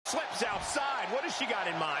has she got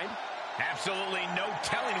in mind? Absolutely no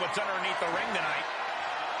telling what's underneath the ring tonight.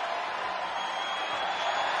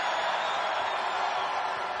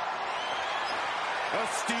 A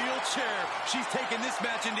steel chair. She's taking this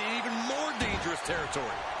match into even more dangerous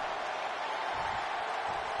territory.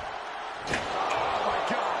 Oh, my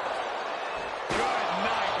God. Good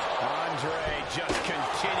night. Andre just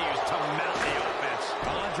continues to mount the offense.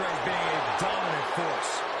 Andre's being a dominant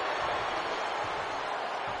force.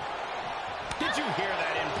 Did you hear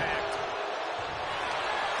that impact?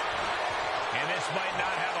 And this might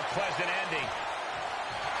not have a pleasant ending.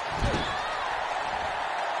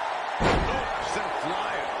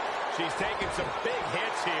 Flying. She's taking some big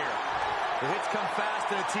hits here. The hits come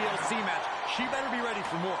fast in a TLC match. She better be ready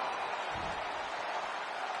for more.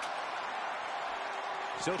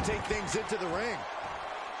 She'll take things into the ring.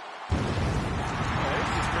 Oh,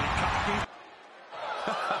 this is pretty cocky.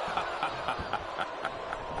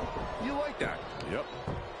 You like that? Yep.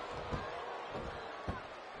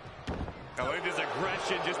 Oh, look at this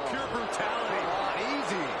aggression, just pure brutality.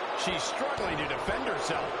 Easy. She's struggling to defend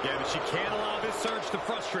herself. Yeah, but she can't allow this surge to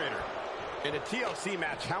frustrate her. In a TLC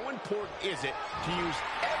match, how important is it to use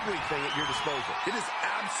everything at your disposal? It is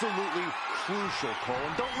absolutely crucial, Cole.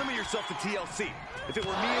 And don't limit yourself to TLC. If it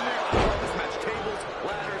were me in there, I'd love this match. Tables,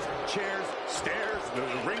 ladders, chairs, stairs, the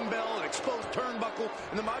ring bell, an exposed turnbuckle,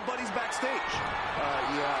 and then my buddies backstage.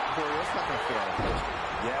 Yeah, Corey, that's not going to fit on a poster.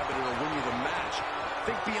 Yeah, but it'll win you the match.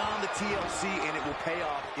 Think beyond the TLC, and it will pay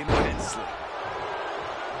off immensely.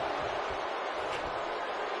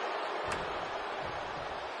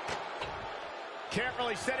 Can't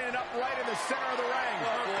really setting it up right in the center of the ring.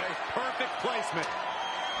 Oh, boy. Perfect placement.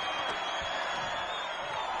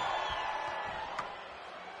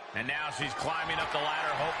 And now she's climbing up the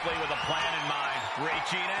ladder, hopefully with a plan in mind.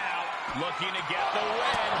 Reaching out, looking to get the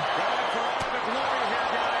win. Going for all the glory here,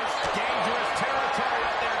 guys. Dangerous territory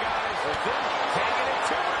up there, guys. Taking it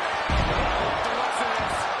to her now. The rest of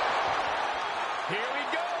this. Here we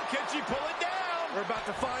go. Can she pull it down? We're about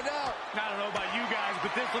to find out. I don't know about you guys,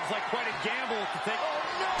 but this looks like quite a gamble to take. Oh,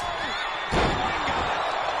 no! Oh, my God.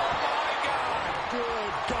 Oh, my God.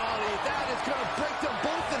 Good golly. That is going to break them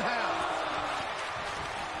both in half.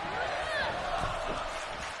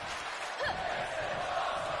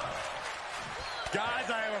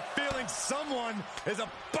 Guys, I have a feeling someone is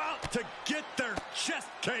about to get their chest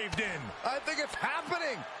caved in. I think it's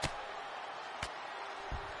happening.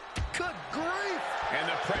 Good grief. And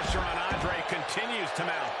the pressure on Andre continues to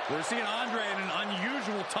mount. We're seeing Andre in an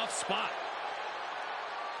unusual tough spot.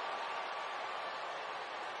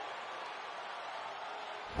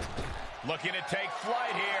 Looking to take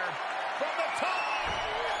flight here. From the top.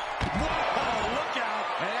 Whoa, look out.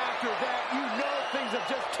 And after that, you know things have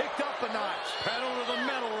just kicked up a notch. Pedal to the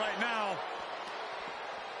metal right now.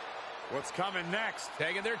 What's coming next?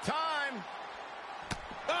 Taking their time.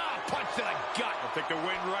 Ah, punch to the gut. I'll take the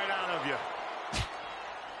wind right out of you.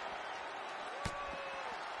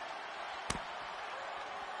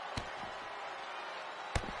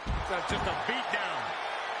 That's just a beatdown.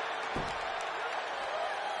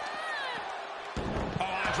 Oh,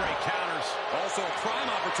 Andre counters. Also a prime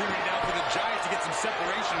opportunity now for the Giant to get some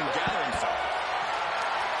separation and gather himself.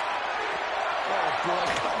 Oh, boy,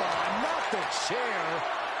 come on, not the chair.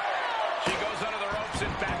 She goes under the ropes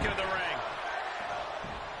and back into the ring.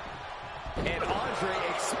 And Andre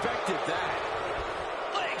expected that.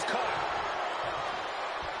 Legs caught.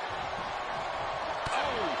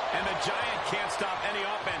 Oh, and the Giant can't stop any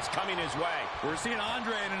offense coming his way. We're seeing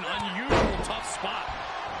Andre in an unusual tough spot.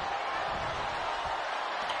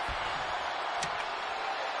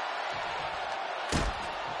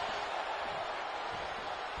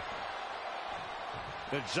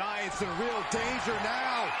 The Giant's in real danger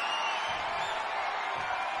now.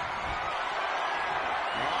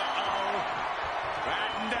 Uh-oh.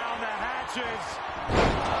 Batten down the hatches.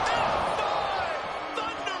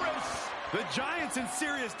 Thunderous. The Giant's in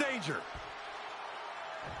serious danger.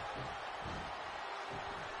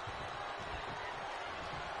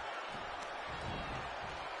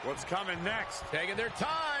 What's coming next? Taking their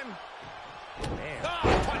time. Man. Oh,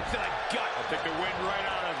 punch to the gut. I'll take the wind right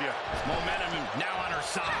out of you. Momentum now on her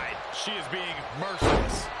side. She is being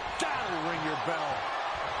merciless. That'll ring your bell.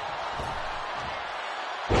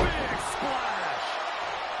 Big splash.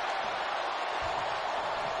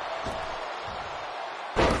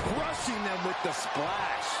 Crushing them with the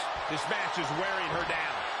splash. This match is wearing her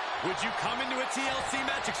down. Would you come into a TLC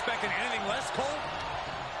match expecting anything less, Cole?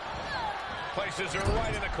 Places her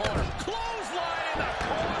right in the corner. Clothesline in the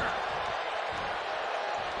corner.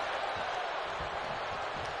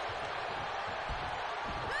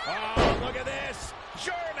 Oh, look at this.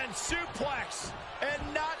 German German suplex.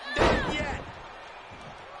 And not done yet.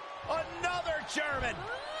 Another German.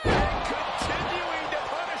 And continuing to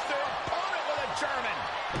punish their opponent with a German.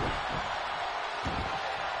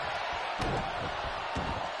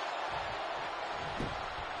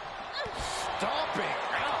 Stomping.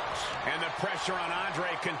 Ouch. And the pressure on Andre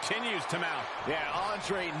continues to mount. Yeah,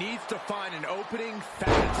 Andre needs to find an opening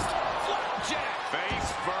fast. Flapjack.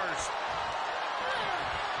 Face first.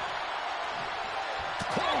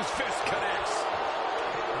 Close fist connects.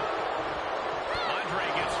 Andre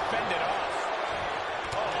gets fended off.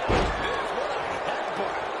 Oh, what a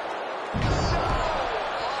headbutt.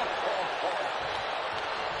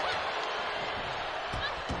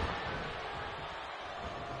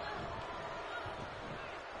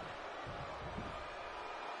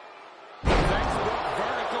 Textbook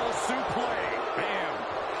vertical suplex. Bam.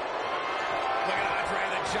 Look at Andre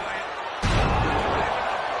the Giant.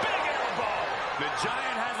 Big elbow. The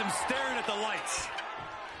Giant has him staring at the lights.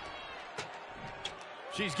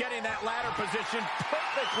 She's getting that ladder position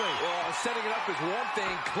perfectly. Well, setting it up is one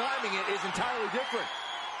thing. Climbing it is entirely different.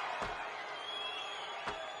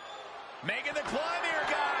 Making the climb here,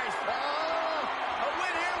 guys. A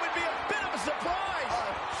win here would be a bit of a surprise.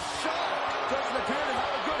 Shot doesn't appear to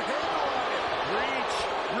have a good handle on it. Reach,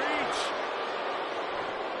 reach.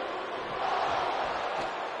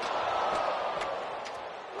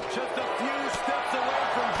 Just a few steps away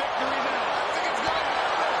from victory now. I think it's going to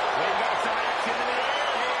happen. We've got some action in the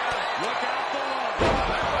air here. Look out below.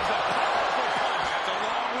 That was a powerful punch. That's a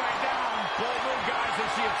long way down. Bold move, guys, as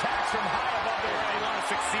she attacks from high above the ring. You want to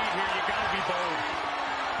succeed here, you got to be bold.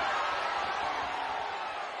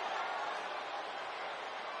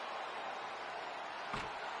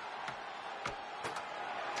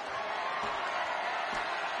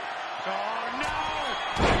 Oh, no!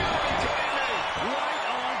 You gotta be kidding me! Right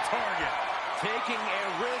on target. Taking a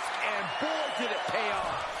risk, and boy, did it pay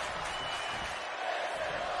off.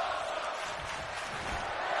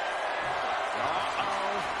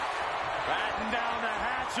 Uh-oh. Batten down the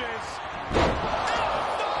hatches.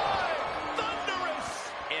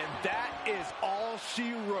 Thunderous! And that is all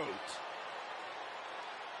she wrote.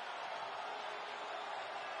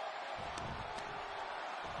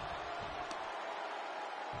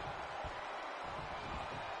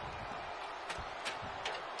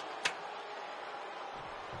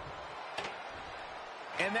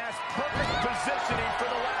 And that's perfect positioning for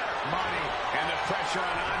the ladder. Money. And the pressure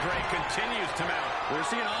on Andre continues to mount. We're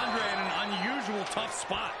seeing Andre in an unusual tough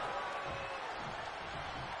spot.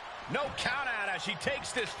 No count out as she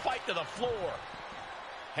takes this fight to the floor.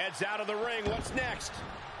 Heads out of the ring. What's next?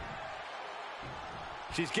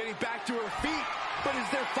 She's getting back to her feet, but is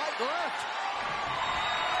there fight left?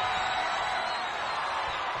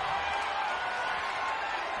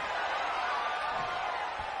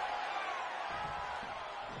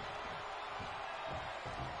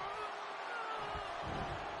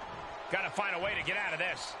 Got to find a way to get out of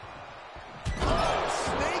this. Oh,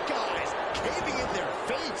 snake eyes caving in their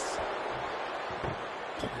face.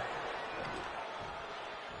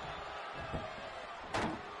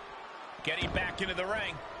 Getting back into the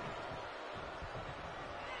ring.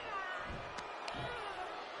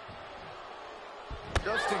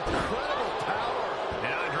 Just incredible power.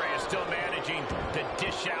 And Andre is still managing to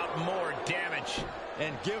dish out more damage.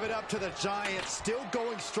 And give it up to the Giant, still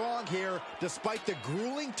going strong here, despite the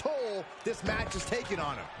grueling toll this match has taken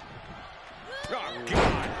on him. Oh,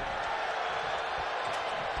 God.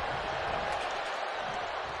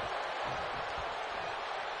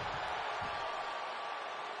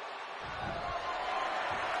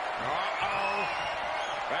 Uh-oh.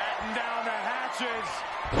 Batten down the hatches.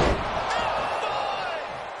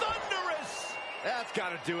 Thunderous! That's got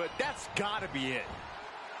to do it. That's got to be it.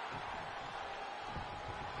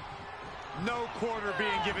 No quarter being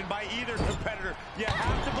given by either competitor. You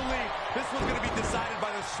have to believe this one's going to be decided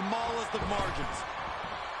by the smallest of margins.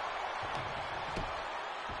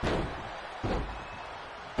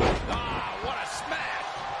 Ah, what a smash!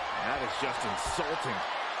 That is just insulting.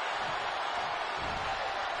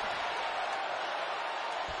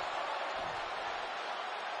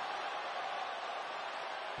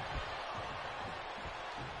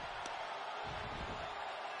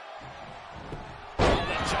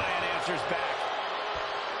 Back.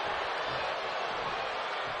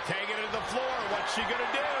 Taking it to the floor. What's she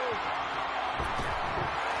gonna do?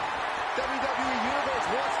 WWE Universe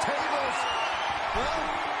wants tables. Well,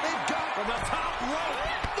 they've got From the top rope.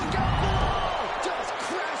 Look out below! Just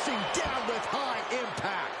crashing down with high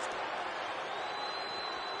impact.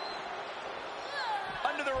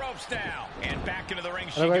 Under the ropes now. And back into the ring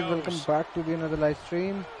she Hello guys, goes. welcome back to the another live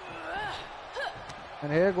stream.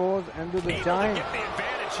 And here goes into the Able giant. to get the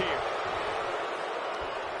advantage here.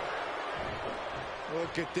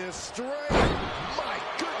 Look at this strength. My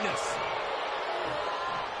goodness.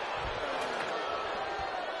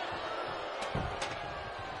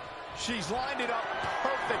 She's lined it up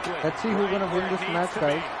perfectly. Let's see who's gonna win this match,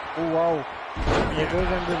 guys. Oh wow. Here goes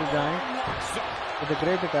into the giant with a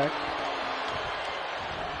great attack.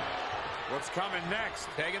 What's coming next?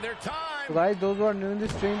 Taking their time. So guys, those who are new in the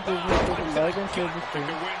stream, please make sure to like and share the Took stream.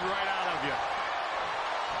 the wind right out of you.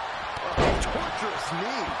 Torturous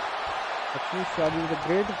knee. Lakshmi Shahaji with a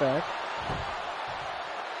great attack.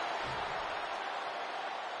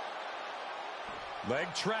 Leg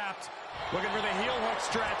trapped. Looking for the heel hook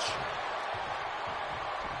stretch.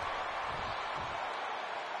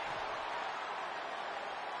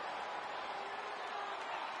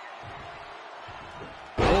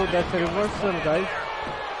 Oh, that's a reversal, guys.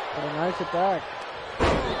 What a nice attack.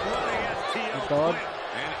 God.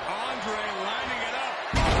 And Andre lining it up.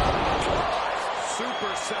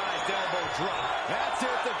 Supersized elbow drop. That's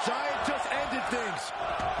it. The Giant just ended things.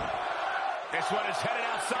 This one is headed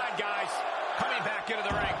outside, guys. Coming back into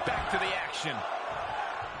the ring. Back to the action.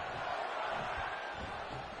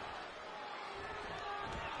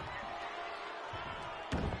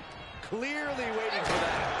 Clearly waiting for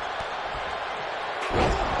that.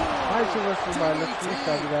 Nice reversal by Lakshmi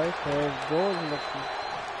Shahaji, guys. Here goes Lakshmi.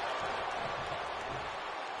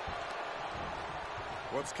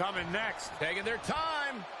 What's coming next? Taking their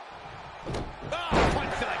time. Oh,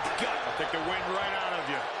 punch to the gut. I'll take the wind right out of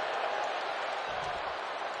you.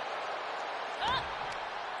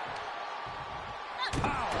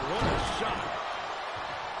 Pow, what a shot.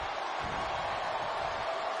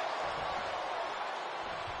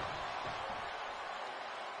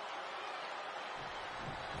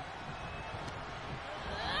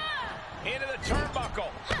 Into the turnbuckle.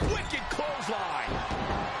 Wicked clothesline.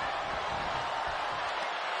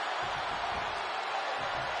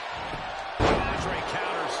 Andre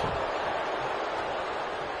counters.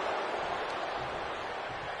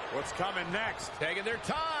 What's coming next? Taking their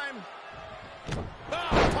time.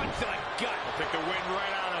 Oh, punch to the gut. I'll take the wind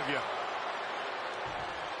right out of you.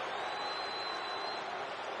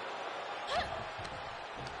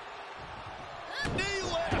 Knee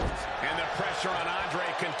lift. And the pressure on Andre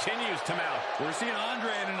continues to mount. We're seeing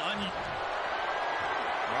Andre in an Uh-oh.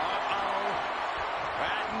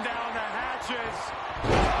 Batten down the hatches.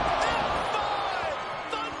 F5!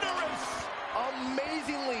 Thunderous!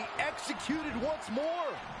 Amazingly executed once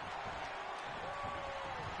more.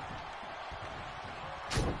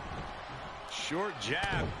 Short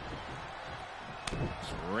jab.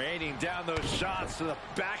 Just raining down those shots to the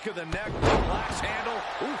back of the neck. Relax handle.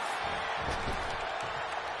 Oof.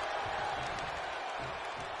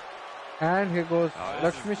 And here goes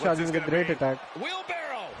Lakshmi Shahaji with a great attack.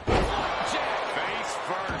 Wheelbarrow. Jab. Face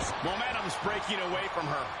first. Momentum's breaking away from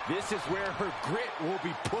her. This is where her grit will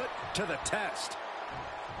be put to the test.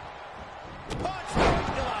 Punch right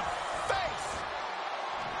to the face.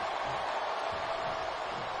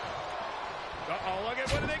 Uh-oh, look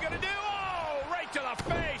at what are they going to do? Oh, right to the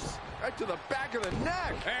face. Right to the back of the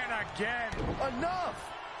neck. And again. Enough.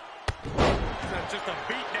 That's just a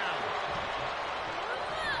beat down.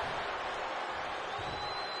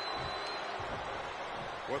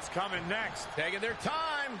 What's coming next? Taking their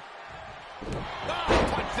time. Oh,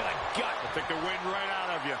 punch to the gut. I'll take the wind right out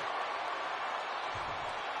of you.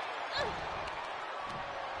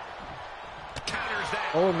 Counters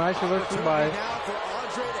that. Oh, nice reversal by Now for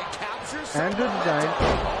Andre to capture Andrew the Giant.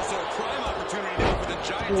 Also a prime opportunity now for the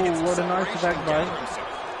Giant to get Oh, some what a nice separation attack and by gather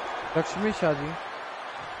himself. Lakshmi Shahaji.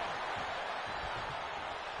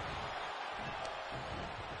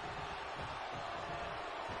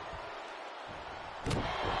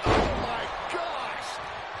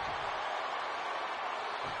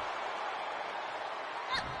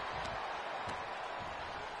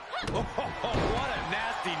 Oh, what a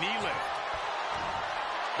nasty knee lift.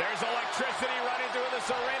 There's electricity running through this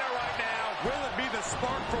arena right now. Will it be the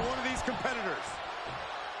spark for one of these competitors?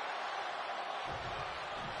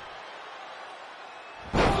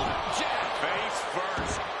 Jab. Face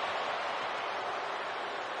first.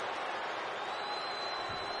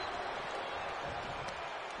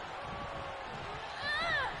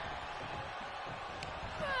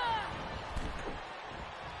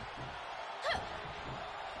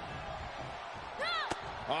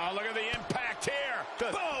 Oh, look at the impact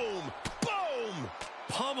here. Boom! Boom!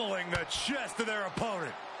 Pummeling the chest of their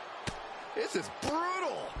opponent. This is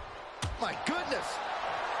brutal. My goodness.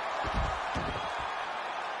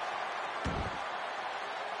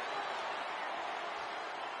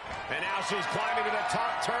 And now she's climbing to the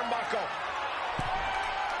top turnbuckle.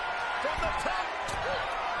 the top.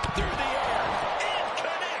 Through the air. It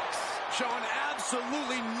connects. Showing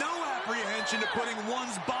absolutely no apprehension to putting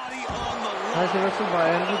one's body on the line. Nice reversal by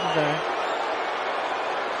Andrew the Giant.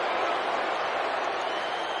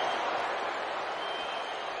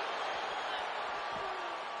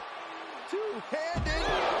 Two-handed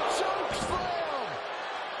choke slam.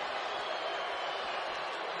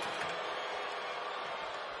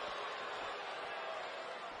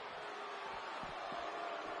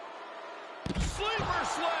 Sleeper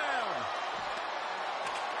slam.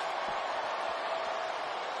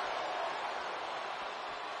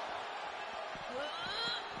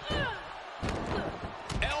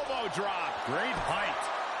 Elbow drop. Great height.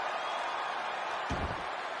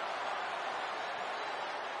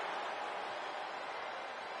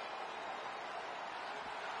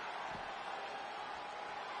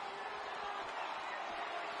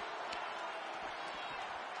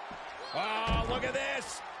 Oh, look at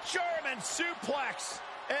this. German suplex.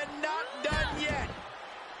 And not done yet.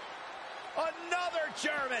 Another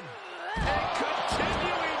German. And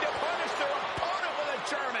continuing to punish their opponent with a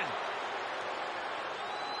German.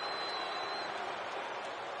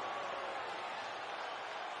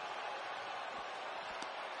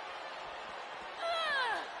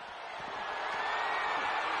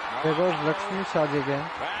 There goes Lakshmi Shahaji again.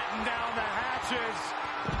 Batten down the hatches.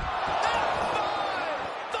 F5!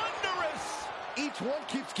 Thunderous! Each one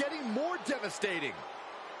keeps getting more devastating.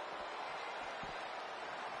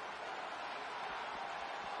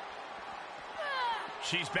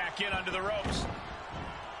 She's back in under the ropes.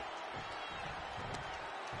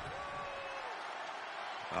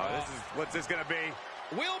 Oh, what's this gonna be?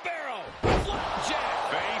 Wheelbarrow.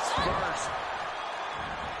 Flapjack. Face first.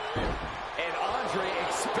 And Andre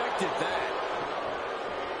expected that.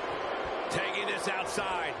 Taking this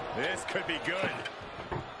outside. This could be good.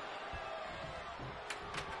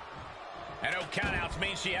 And no countouts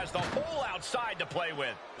means she has the whole outside to play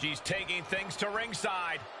with. She's taking things to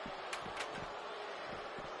ringside.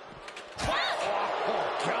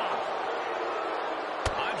 Oh, God.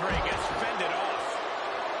 Andre gets fended off.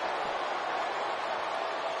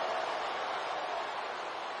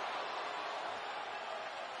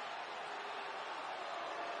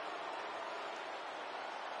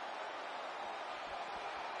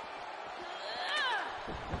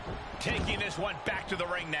 Taking this one back to the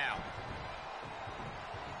ring now.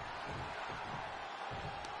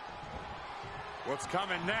 What's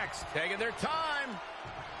coming next? Taking their time.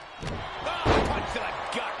 Oh, punch to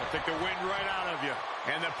the gut. Took the wind right out of you.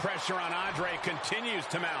 And the pressure on Andre continues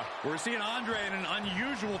to mount. We're seeing Andre in an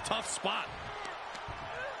unusual tough spot.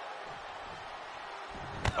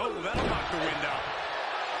 Oh, that'll knock the wind out.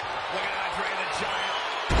 Look at Andre the Giant.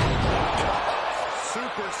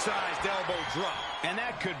 Supersized elbow drop. And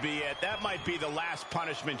that could be it. That might be the last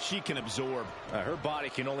punishment she can absorb. Her body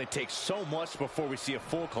can only take so much before we see a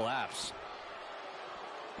full collapse.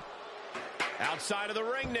 Outside of the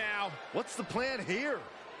ring now. What's the plan here?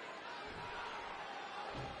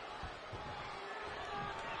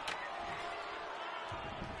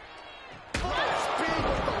 Speed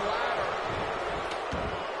with the ladder.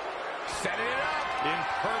 Setting it up. In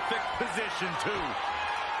perfect position, too.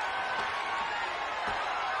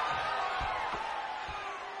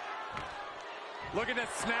 Looking to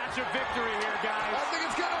snatch a victory here, guys. I think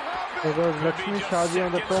it's gonna happen. There goes Lakshmi Shahaji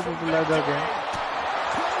on the top of the ladder again.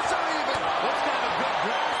 Closer even. Looks to have a good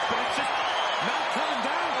grasp, but it's just not coming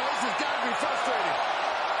down. Oh, this has got to be frustrating.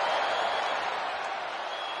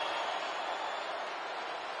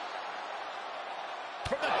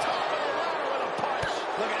 From the top of the ladder with a punch.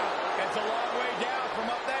 Look out. It's a long way down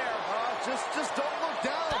from up there. Just don't look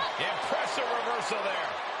down. Impressive reversal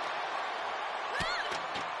there.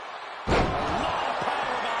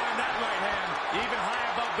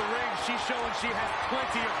 She's showing she has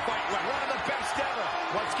plenty of fight left. One of the best ever.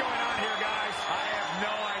 What's going on here, guys? I have no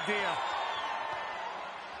idea.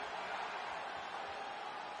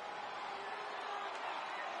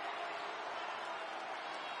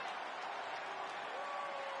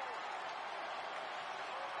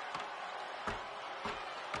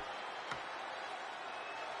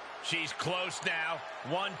 She's close now.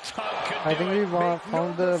 One tug could I do think it. we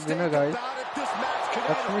found the winner, guys.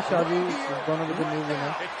 Lakshmi Shahaji is going to be the new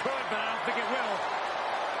winner. It could, but I don't think it will.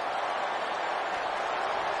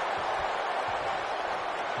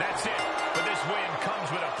 That's it. But this win comes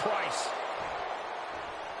with a price.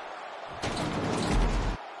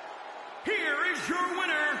 Here is your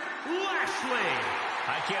winner, Lashley.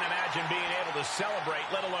 I can't imagine being able to celebrate,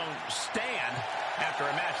 let alone stand, after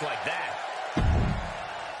a match like that.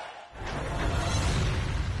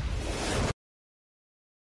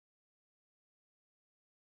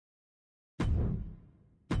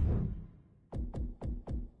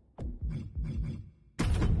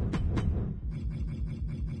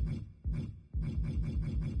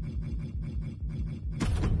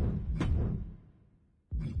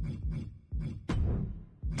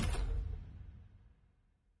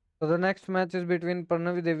 So the next match is between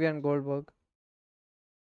Pranavi Devi and Goldberg.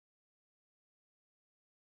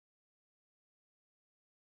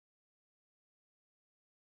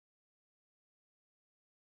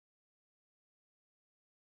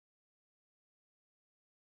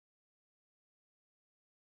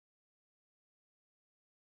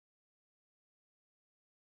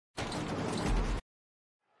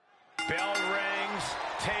 Bell rings,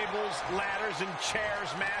 tables, ladders, and chairs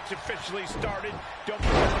match officially started. Don't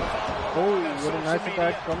forget to follow along on What a social nice media.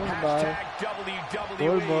 attack coming by WWE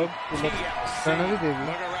Goldberg to the TLC. Pranavi Devi.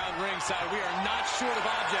 Look around ringside. We are not short of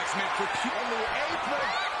objects meant for on the apron.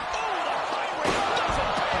 Oh, the highway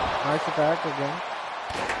doesn't pay off. Nice attack again.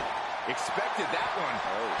 Expected that one.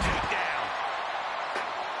 Take down.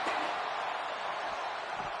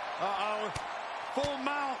 Uh-oh. Full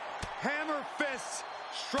mount. Hammer fists.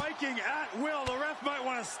 Striking at will. The ref might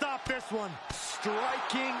want to stop this one.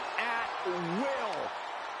 Striking at will.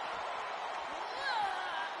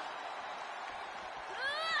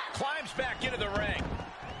 Climbs back into the ring.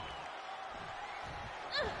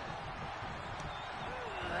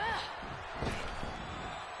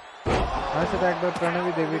 Nice attack by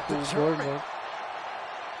Pranavi Devi to Goldberg.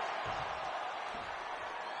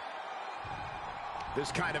 This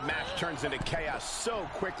kind of match turns into chaos so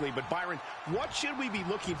quickly, but Byron, what should we be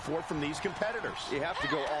looking for from these competitors? You have to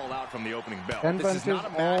go all out from the opening bell. 10 This is not a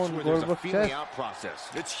punches match on where there's a Goldberg's feeling chest. out process.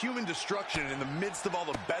 It's human destruction. In the midst of all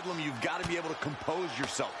the bedlam, you've got to be able to compose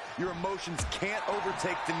yourself. Your emotions can't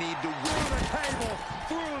overtake the need to win. Through the table!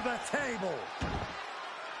 Through the table!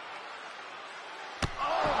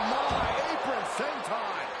 Oh my! Apron senton!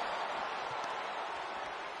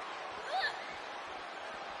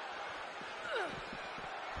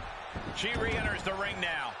 She re-enters the ring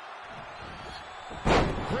now.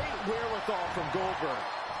 Great wherewithal from Goldberg.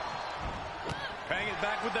 Paying it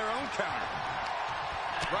back with their own counter.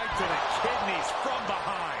 Right to the kidneys from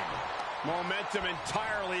behind. Momentum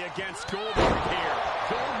entirely against Goldberg here.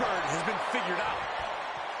 Goldberg has been figured out.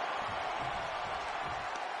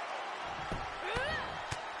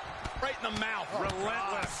 Right in the mouth.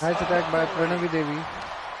 Relentless. Nice attack by Pranavi Devi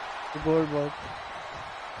to Goldberg.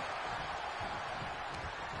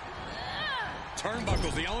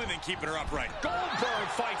 Turnbuckle's the only thing keeping her upright. Goldberg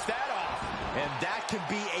fights that off. And that can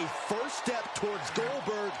be a first step towards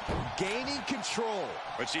Goldberg gaining control.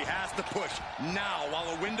 But she has to push now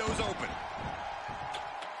while the window's open.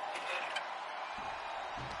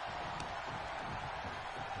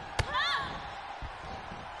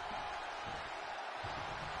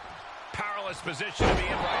 Powerless position to be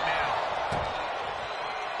in right now.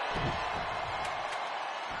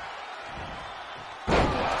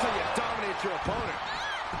 That's how you dominate your opponent.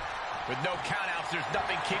 With no countouts, there's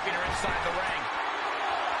nothing keeping her inside the ring.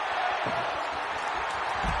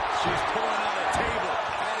 She's pulling out a table,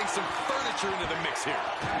 adding some furniture into the mix here.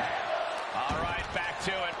 All right, back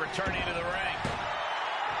to it, returning to the ring.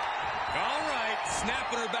 All right,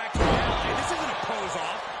 snapping her back to reality. This isn't a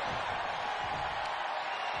pose-off.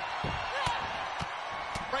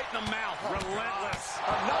 Right in the mouth, relentless.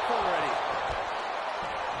 Enough already.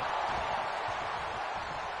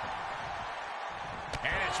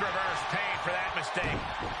 And it's reverse pain for that mistake.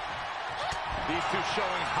 These two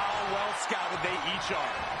showing how well scouted they each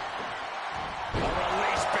are. A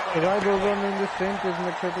release belly. If I goes on in this stream, please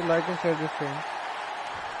make sure to like and share this stream.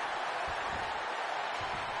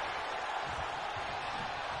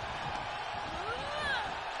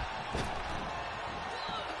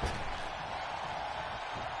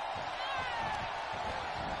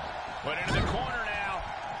 Put into the corner now.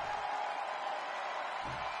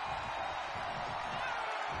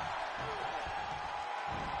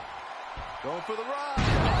 Going for the ride. A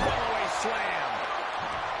fallaway slam.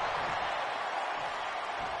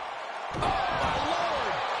 Oh, my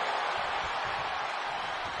Lord.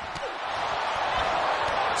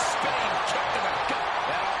 Spinning kick to the gut.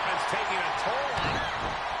 That offense taking a toll on her.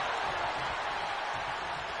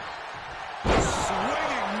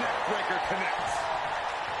 Swinging neckbreaker connects.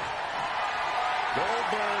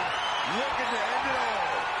 Goldberg looking to end it all.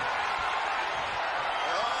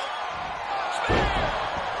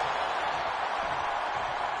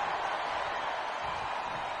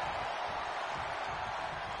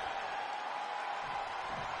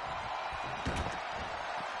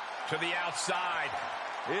 To the outside.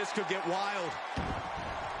 This could get wild.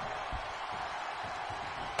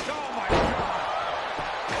 Oh, my God.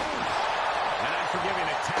 An unforgiving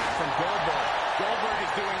attack from Goldberg. Goldberg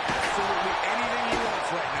is doing absolutely anything he wants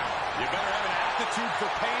right now. You better have an aptitude for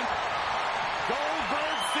pain.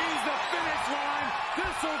 Goldberg sees the finish line.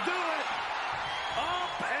 This'll do it.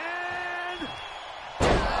 Up and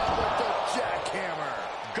down with the jackhammer.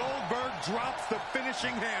 Goldberg drops the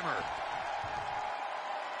finishing hammer.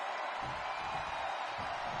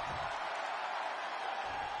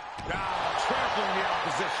 Trampling the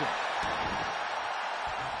opposition.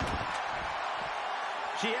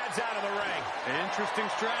 She heads out of the ring. Interesting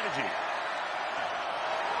strategy.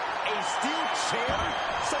 A steel chair?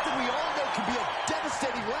 Something we all know can be a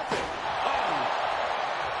devastating weapon.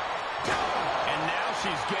 And now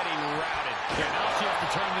she's getting routed. Yeah, now she has to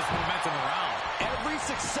turn this momentum around. Every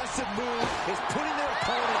successive move is putting their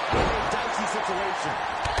opponent in a dicey situation.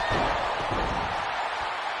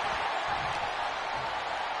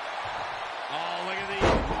 Oh, look at these.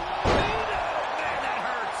 Man, that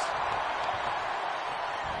hurts.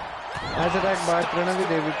 Nice attack by Pranavi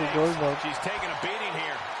Devi to Goldberg. She's taking a beating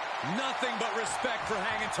here. Nothing but respect for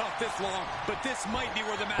hanging tough this long, but this might be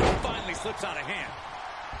where the match finally slips out of hand.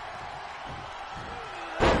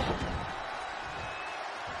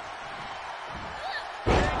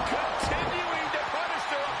 And continuing to punish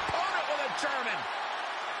their opponent with a German.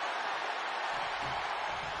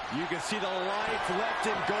 You can see the life left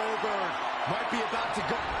in Goldberg. Might be about to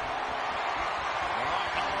go.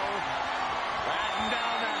 Uh-oh. Batten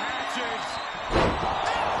down the hatches.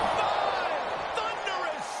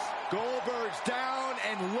 Thunderous. Goldberg's down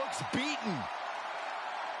and looks beaten.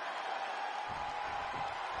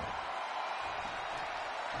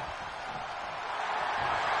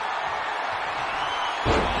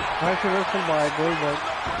 Nice reversal by Goldberg.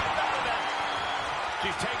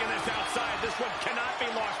 She's taking this outside. This one cannot be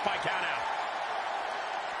lost by countout.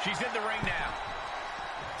 She's in the ring now.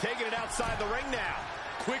 Taking it outside the ring now.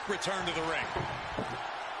 Quick return to the ring.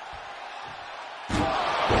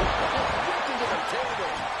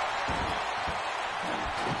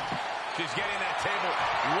 She's getting that table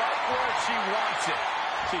right where she wants it.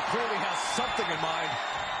 She clearly has something in mind.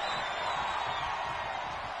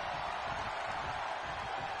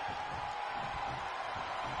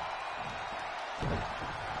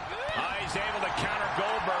 He's able to counter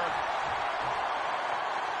Goldberg.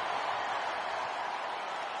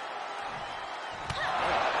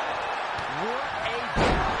 What a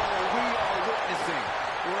battle we are witnessing.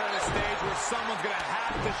 We're at a stage where someone's going to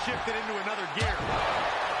have to shift it into another gear.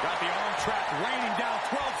 Got the arm track raining down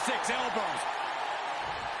 12-6 elbows.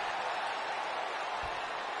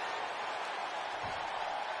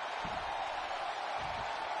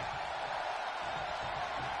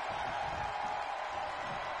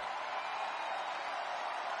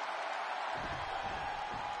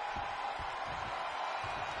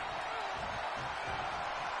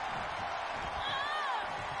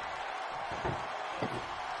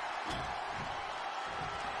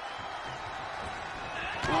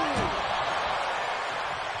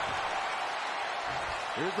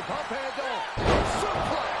 Here's the pump handle.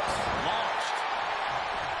 Suplex. Launched.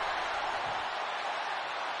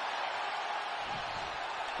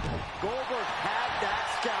 Goldberg had that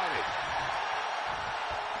scouted.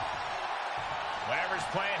 Whatever's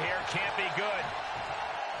playing here can't be good.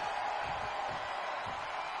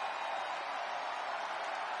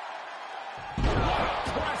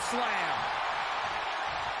 Press slam.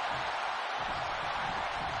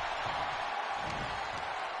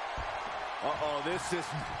 Uh-oh, this is...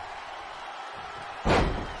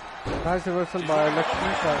 Nice reversal by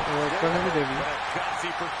Lakshmi Shahaji, Pranavi Devi. What a gutsy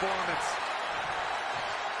performance.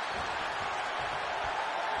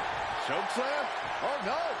 Chokeslam? Oh,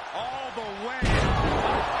 no. All the way. Oh,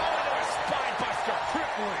 into a spine buster.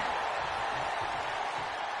 Crippling.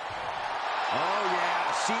 Oh,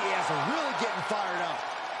 yeah. She is really getting fired up.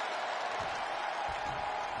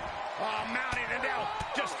 Oh, mounting it now.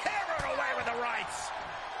 Just hammering away with the rights.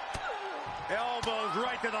 Elbows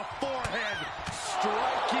right to the forehead.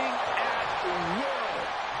 Striking at will.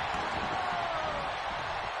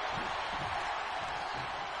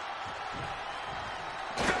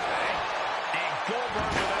 And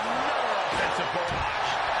Goldberg with another offensive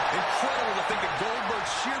barrage. Incredible to think that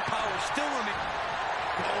Goldberg's sheer power still remains.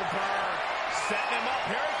 Goldberg setting him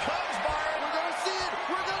up. Here it comes, Byron. We're going to see it.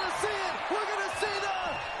 We're going to see it. We're going to see the...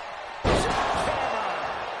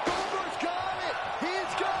 Goldberg's got it.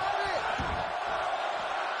 He's got it.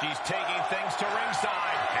 She's taking things to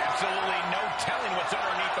ringside. Absolutely no telling what's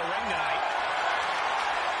underneath the ring tonight.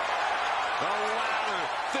 The ladder.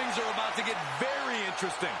 Things are about to get very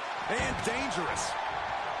interesting and dangerous.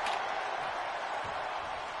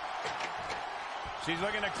 She's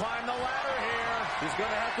looking to climb the ladder here. He's going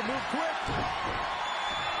to have to move quick.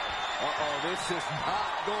 Uh-oh, this is not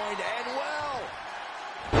going to end well.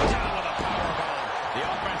 Down with a powerbomb. The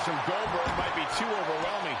offense from Goldberg might be too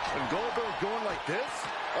overwhelming. When Goldberg going like this,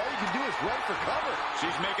 all you can do is run for cover.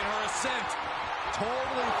 She's making her ascent.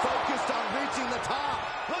 Totally focused on reaching the top.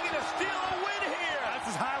 Looking to steal a win here. That's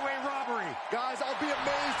his highway robbery. Guys, I'll be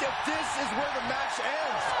amazed if this is where the match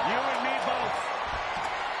ends. You and me both.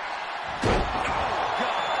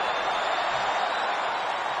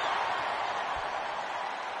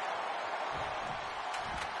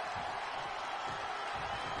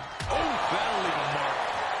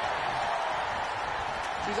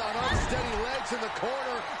 She's on unsteady legs in the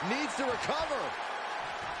corner, needs to recover.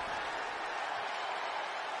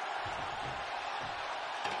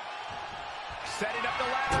 Setting up the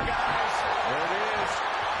ladder, guys. There it is.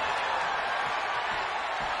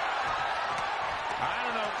 I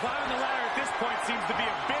don't know, climbing the ladder at this point seems to be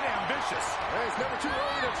a bit ambitious. Hey, it's never too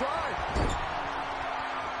early to try.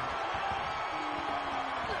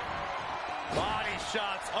 Body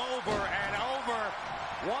shots over and over.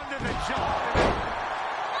 One to the jaw.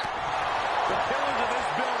 The pillars of this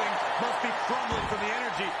building must be crumbling from the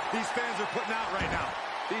energy these fans are putting out right now.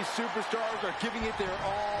 These superstars are giving it their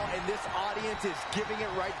all, and this audience is giving it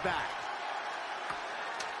right back.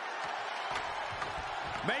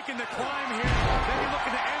 Making the climb here. Maybe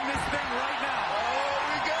looking to end this thing right now. Oh,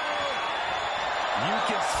 we go. You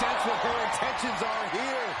can sense what her intentions are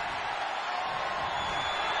here.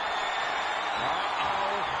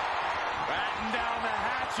 Uh-oh. Batten down the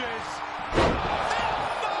hatches.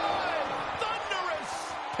 Thunderous.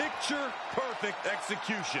 Picture-perfect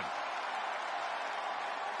execution.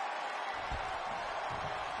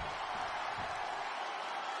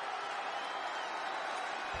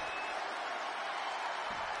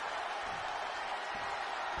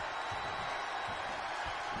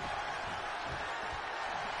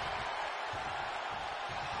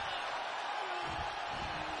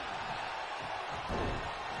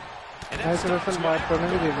 Nice wrestle by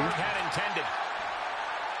Pranami Devi. Had intended.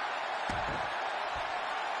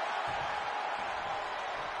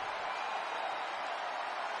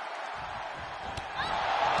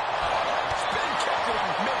 Spin kick to the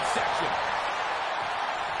midsection.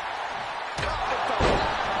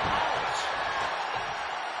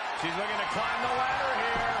 She's looking to climb the ladder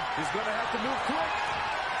here. She's going to have to move quick.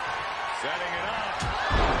 Setting it up.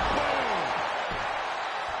 Boom.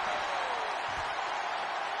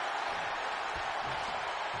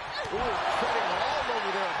 Ooh, treading all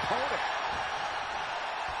over their opponent.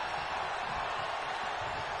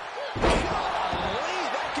 Golly,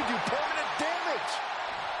 that could do permanent damage.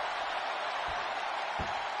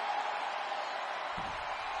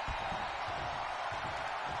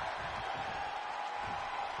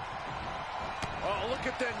 Oh, look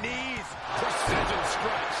at the knees. Precision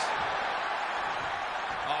strikes.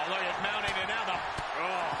 Oh, look at mounting, and now the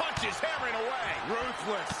punch is hammering away.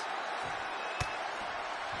 Ruthless.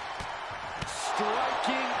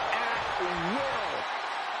 Striking at will.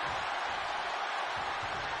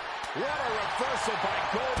 What a reversal by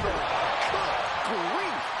Goldberg. Good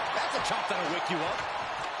grief. That's a chop that'll wake you up.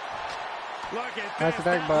 Look at Nice this.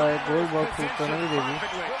 attack by Goldberg to Pranami Devi. For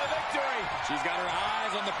the victory. She's got her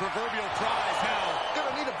eyes on the proverbial prize now.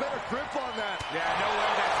 Gonna need a better grip on that. Yeah, no way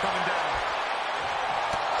that's coming down.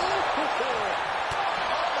 Oh my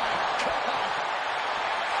God.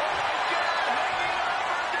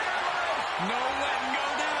 No letting go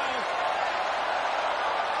now.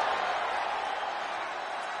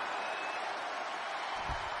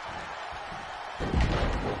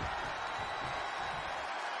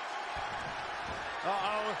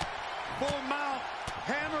 Uh-oh. Full mount.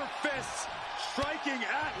 Hammer fists. Striking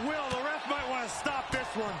at will. The ref might want to stop this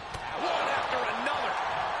one. One after another.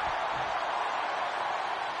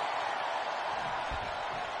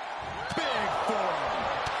 Big forearm.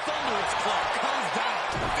 Thunderous club comes down.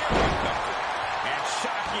 Very effective. And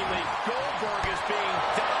shockingly, Goldberg is being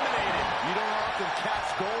dominated. You don't often catch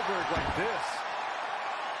Goldberg like this.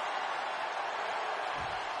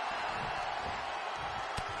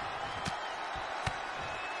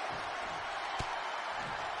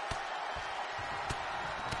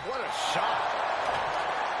 What a shot.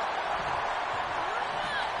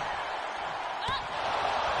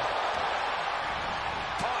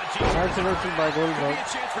 Nice wrestle by Could Goldberg. be a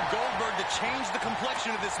chance for Goldberg to change the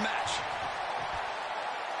complexion of this match.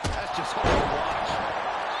 That's just hard to watch.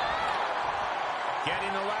 Getting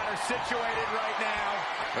the ladder situated right now.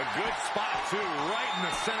 A good spot, too, right in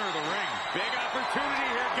the center of the ring. Big opportunity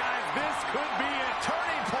here, guys. This could be a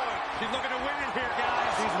turning point. She's looking to win it here,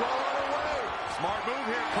 guys. He's well on her way. Smart move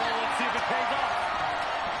here, Cole. Let's see if it pays off.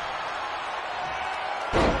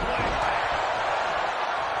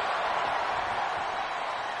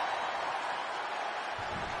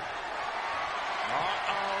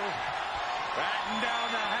 Uh-oh. Batten down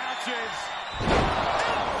the hatches.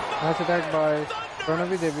 Nice attack by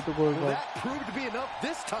Pranavi Devi to Goldberg. Well, that proved to be enough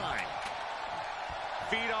this time.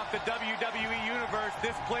 Feed off the WWE Universe.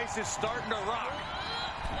 This place is starting to rock.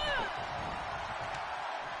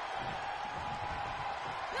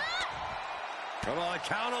 Come on,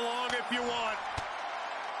 count along if you want.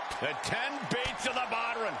 The 10 beats of the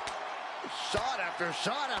Bodhrán. Shot after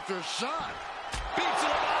shot after shot. Beats of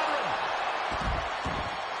the Bodhrán.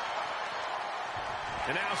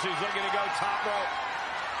 And now she's looking to go top rope.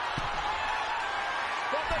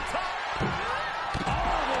 From the top.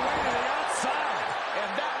 All the way to the outside.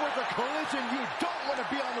 And that was a collision you don't want to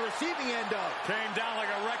be on the receiving end of. Came down like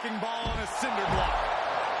a wrecking ball on a cinder block.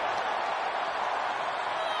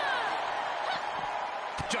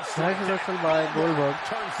 Just Nice reversal by Goldberg.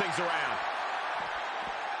 Turns things around.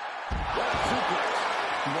 What a suplex.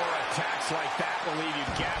 More attacks like that will leave you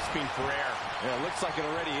gasping for air. Yeah, it looks like it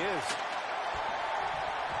already is.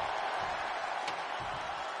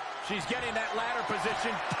 She's getting that ladder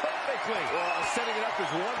position perfectly. Well, setting it up is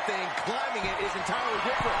one thing. Climbing it is entirely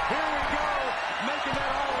different. Here we go. Making that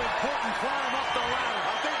all-important climb up the ladder.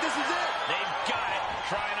 I think this is it. They've got it.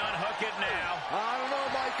 Try and unhook it now. I don't know,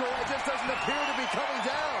 Michael. It just doesn't appear to be coming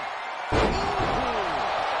down.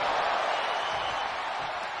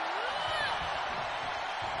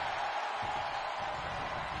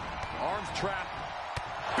 Arms trapped.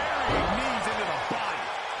 Burying knees into the body.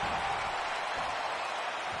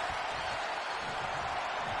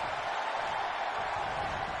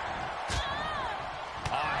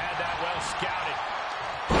 Oh, I had that well scouted.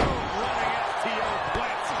 Running FTO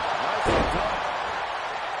plants. Nicely done.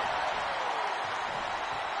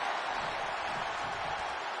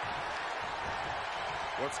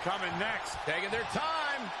 What's coming next? Taking their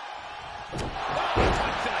time. Oh,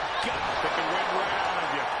 touch to the gut. That can win right out of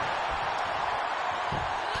you.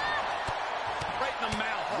 Right in the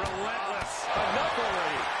mouth. Relentless. Enough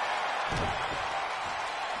already.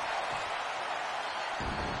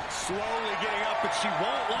 Slowly getting up, but she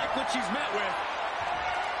won't like what she's met with.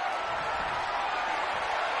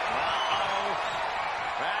 Uh-oh.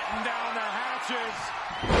 Batten down the hatches.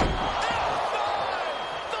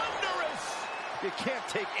 Thunderous. You can't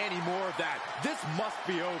take any more of that. This must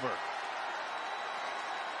be over.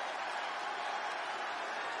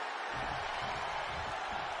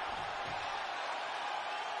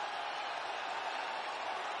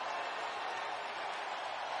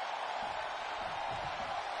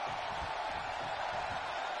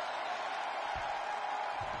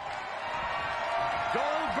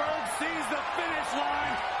 Goldberg sees the finish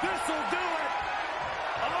line. This'll do it.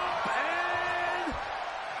 Up and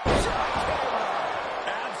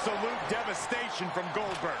absolute devastation from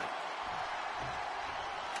Goldberg.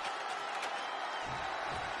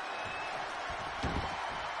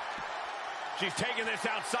 She's taking this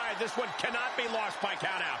outside. This one cannot be lost by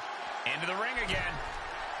countout. Into the ring again.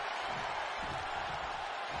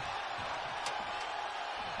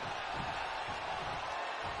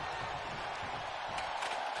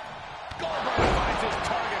 Goldberg finds his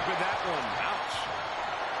target with that one. Ouch.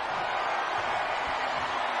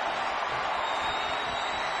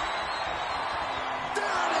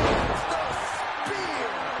 Down is the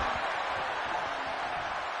spear.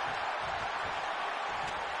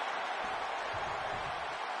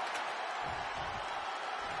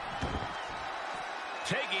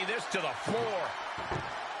 Taking this to the floor.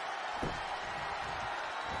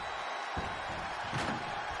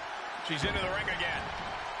 She's into the ring again.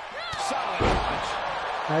 Solid punch.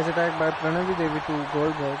 Nice attack by Pranavi Devi to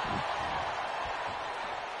Goldberg.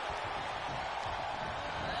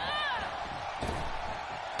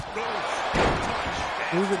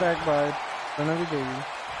 Huge attack by Pranavi Devi.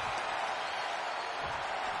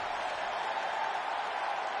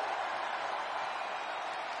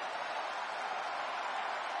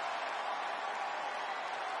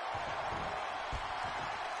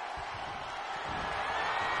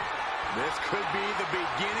 This could be the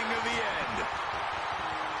beginning of the end.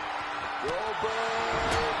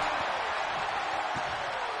 Goldberg.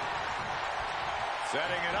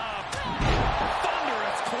 Setting it up.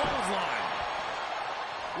 Thunderous clothesline.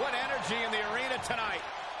 What energy in the arena tonight.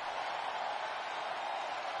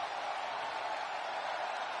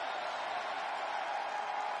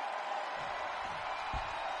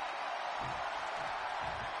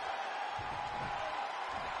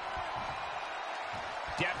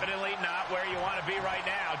 Definitely not where you want to be right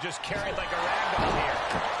now. Just carried like a ragdoll here.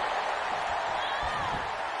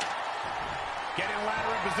 Getting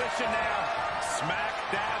ladder in position now. Smack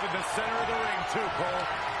dab in the center of the ring, too, Cole.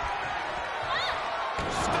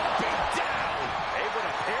 Stomping down. Able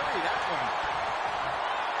to parry that one.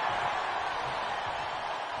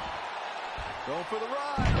 Going for the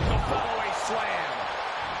ride. The Fallaway slam.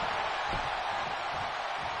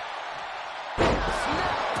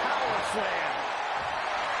 Snap power slam.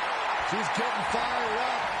 She's getting fired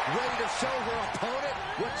up, ready to show her opponent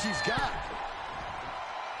what she's got.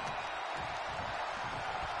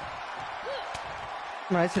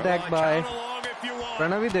 Nice attack by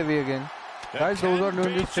Pranavi Devi again. Guys, those who are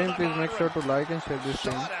doing this stream, please make sure to like and share this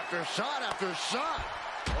stream. Shot after shot after shot.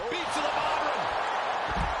 Beat to the bottom.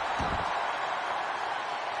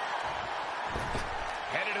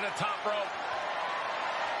 Headed to the top rope.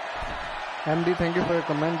 MD, thank you for your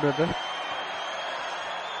comment, brother.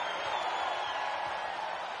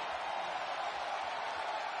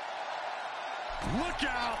 Look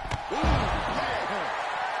out!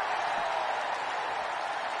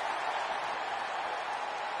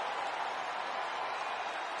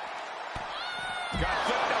 Got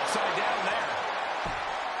flipped upside down there.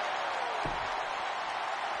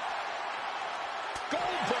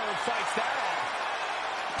 Goldberg fights that off.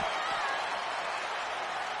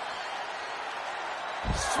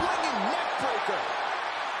 Swinging neck breaker.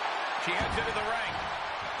 She heads into the ring.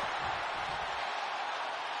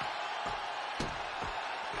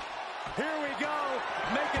 Here we go,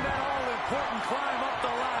 making that all-important climb up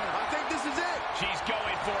the ladder. I think this is it. She's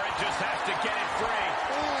going for it, just has to get it free.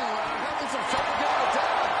 Having some trouble getting it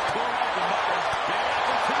down. Going out the bottom. Big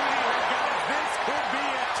opportunity here, guys. This could be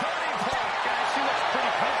a turning point. Guys, she looks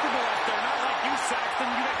pretty comfortable out there. Not like you, Saxton.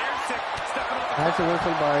 You get airsick stepping off the Nice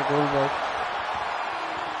reversal by Goldberg.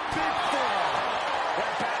 big fall.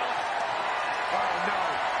 What battle? Oh, no.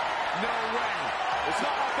 No way. It's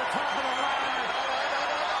not off the top of the ladder.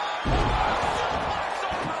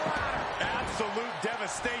 Absolute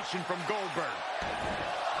devastation from Goldberg.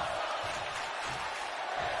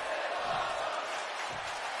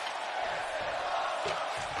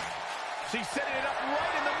 She's setting it up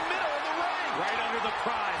right in the middle of the ring. Right under the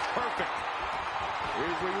prize. Perfect.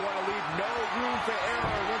 Here's where you want to leave no room for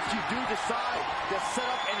error once you do decide to set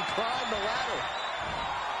up and climb the ladder.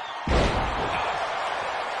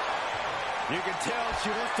 You can tell she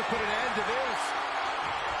wants to put an end to this.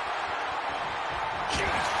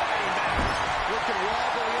 She's fighting back. Looking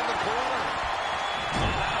wobbly in the corner.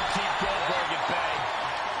 That'll keep Goldberg at bay.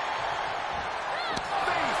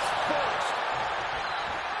 Face first.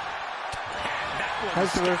 And that was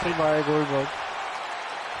Nice reversal by Goldberg.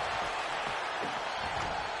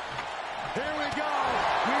 Here we go.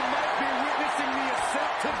 We might be witnessing the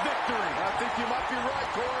ascent to victory. I think you might be right,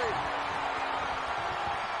 Corey.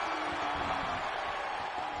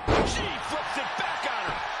 She flips it back on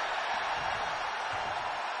her.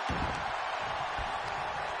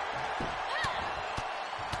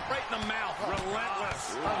 Right in the mouth.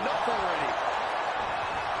 Relentless. Enough already.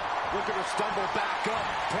 Look at her stumble back up.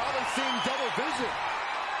 Probably seeing double vision.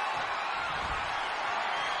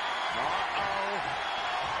 Uh-oh.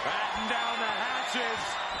 Batten down the hatches.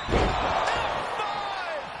 F5!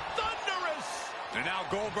 Thunderous! And now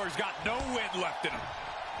Goldberg's got no wind left in him.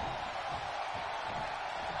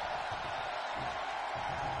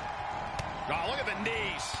 Oh, look at the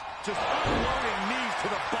knees. Just unloading knees to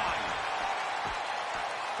the body.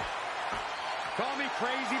 Call me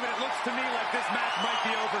crazy, but it looks to me like this match might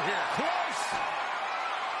be over here. Close!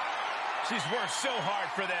 She's worked so hard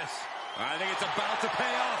for this. I think it's about to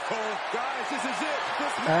pay off, Cole. Guys, this is it.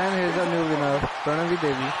 This And here's a new winner, Pranavi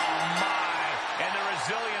Devi. My, and the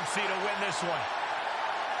resiliency to win this one.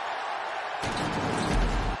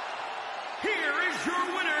 Here is your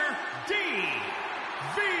winner,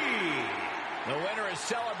 DV. The winner is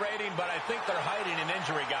celebrating, but I think they're hiding an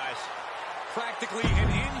injury, guys. Practically an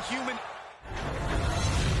inhuman...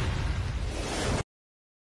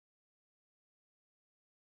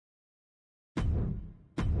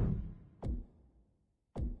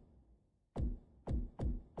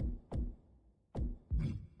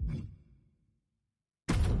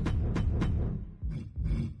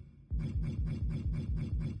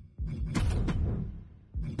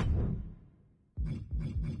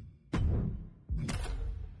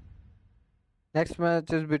 Next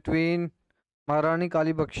match is between Maharani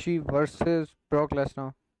Kali Bakshi versus Brock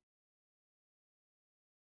Lesnar.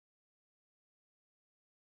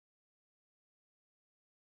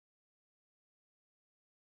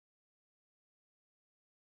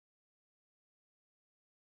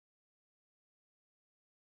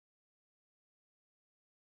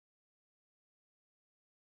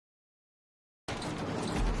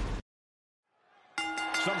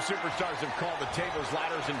 Some superstars have called the tables,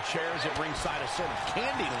 ladders, and chairs at ringside a sort of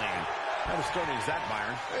candy land. How disturbing is that,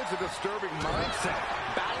 Byron? It's a disturbing mindset.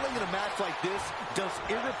 Battling in a match like this does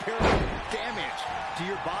irreparable damage to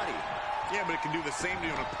your body. Yeah, but it can do the same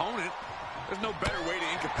to an opponent. There's no better way to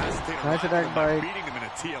incapacitate a Nice rival attack than by by beating him in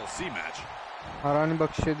a TLC match. Harani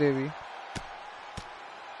Bakshe Devi.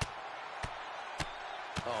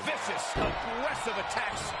 Vicious, aggressive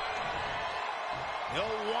attacks. He'll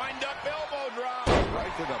wind up elbow drop.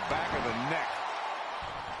 Right to the back of the neck.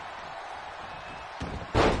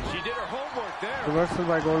 She did her homework there. Reversal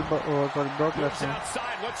by Brock Moves Lesnar.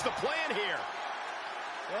 outside. What's the plan here?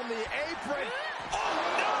 From the apron. Oh,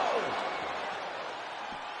 no!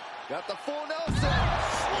 Got the full Nelson.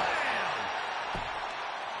 Slam!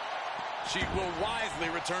 She will wisely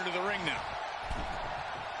return to the ring now.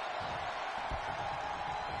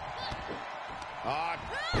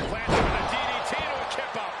 Plants him in a DDT to a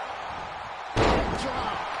kip up.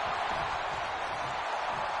 Drop.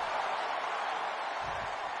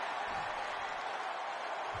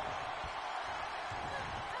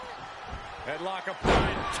 Headlock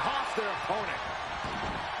applied. Toss their opponent.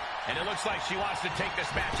 And it looks like she wants to take this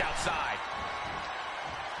match outside.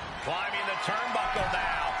 Climbing the turnbuckle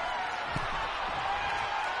now.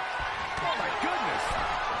 Oh, my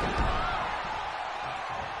goodness.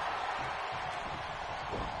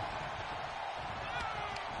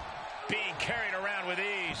 Being carried around with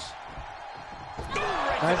ease.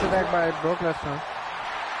 Nice attack by Brock Lesnar.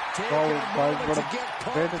 Take Wow, a moment what to a get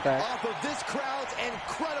great pumped attack. off of this crowd's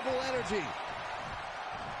incredible energy.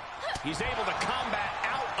 He's able to combat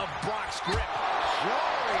out of Brock's grip.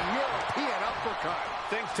 Jarring European uppercut.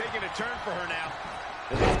 Things taking a turn for her now.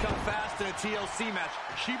 If this come fast in a TLC match,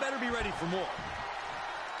 she better be ready for more.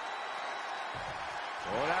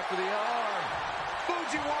 Going after the arm.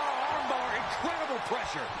 Fujiwara armbar, incredible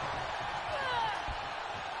pressure.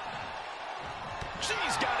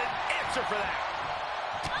 She's got an answer for that.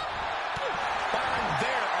 Byron,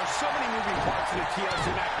 there are so many moving parts in a TLC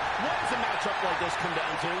match. What does a matchup like this come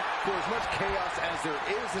down to? For as much chaos as there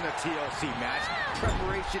is in a TLC match,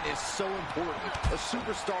 preparation is so important. A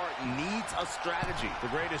superstar needs a strategy.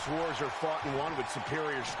 The greatest wars are fought and won with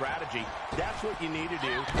superior strategy. That's what you need to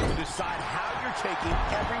do to decide how you're taking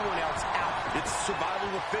everyone else out. It's survival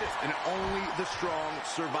of the fittest, and only the strong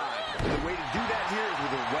survive. And the way to do that here is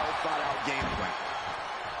with a well-thought-out game plan.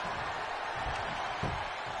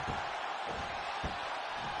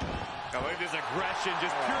 Now look at this aggression,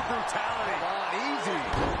 just pure brutality. Come on, easy.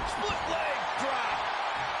 Split leg drop.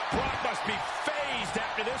 Brock must be phased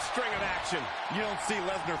after this string of action. You don't see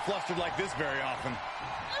Lesnar flustered like this very often.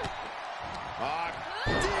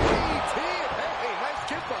 DDT. Hey, nice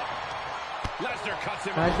kick up. Lesnar cuts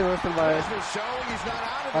him Nice off. reversal by Lesnar showing he's not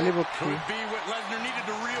out of Ali it. Bakshi. Could be what Lesnar needed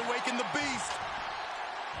to reawaken the beast.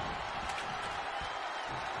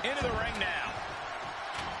 Into the ring now.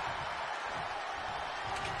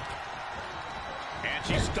 And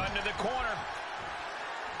she's stunned in the corner.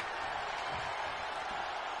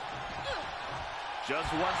 Just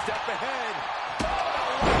one step ahead.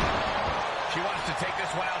 She wants to take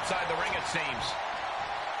this one outside the ring, it seems.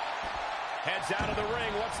 Heads out of the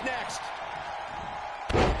ring. What's next?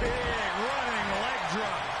 Big running leg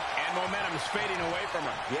drop. And momentum's fading away from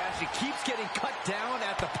her. Yeah, she keeps getting cut down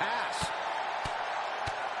at the pass.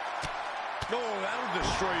 Oh, that'll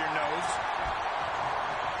destroy your nose.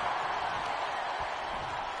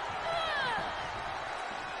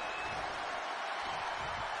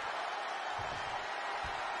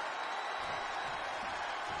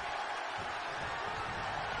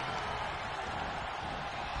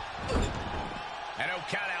 And no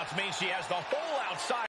countouts means she has the whole outside.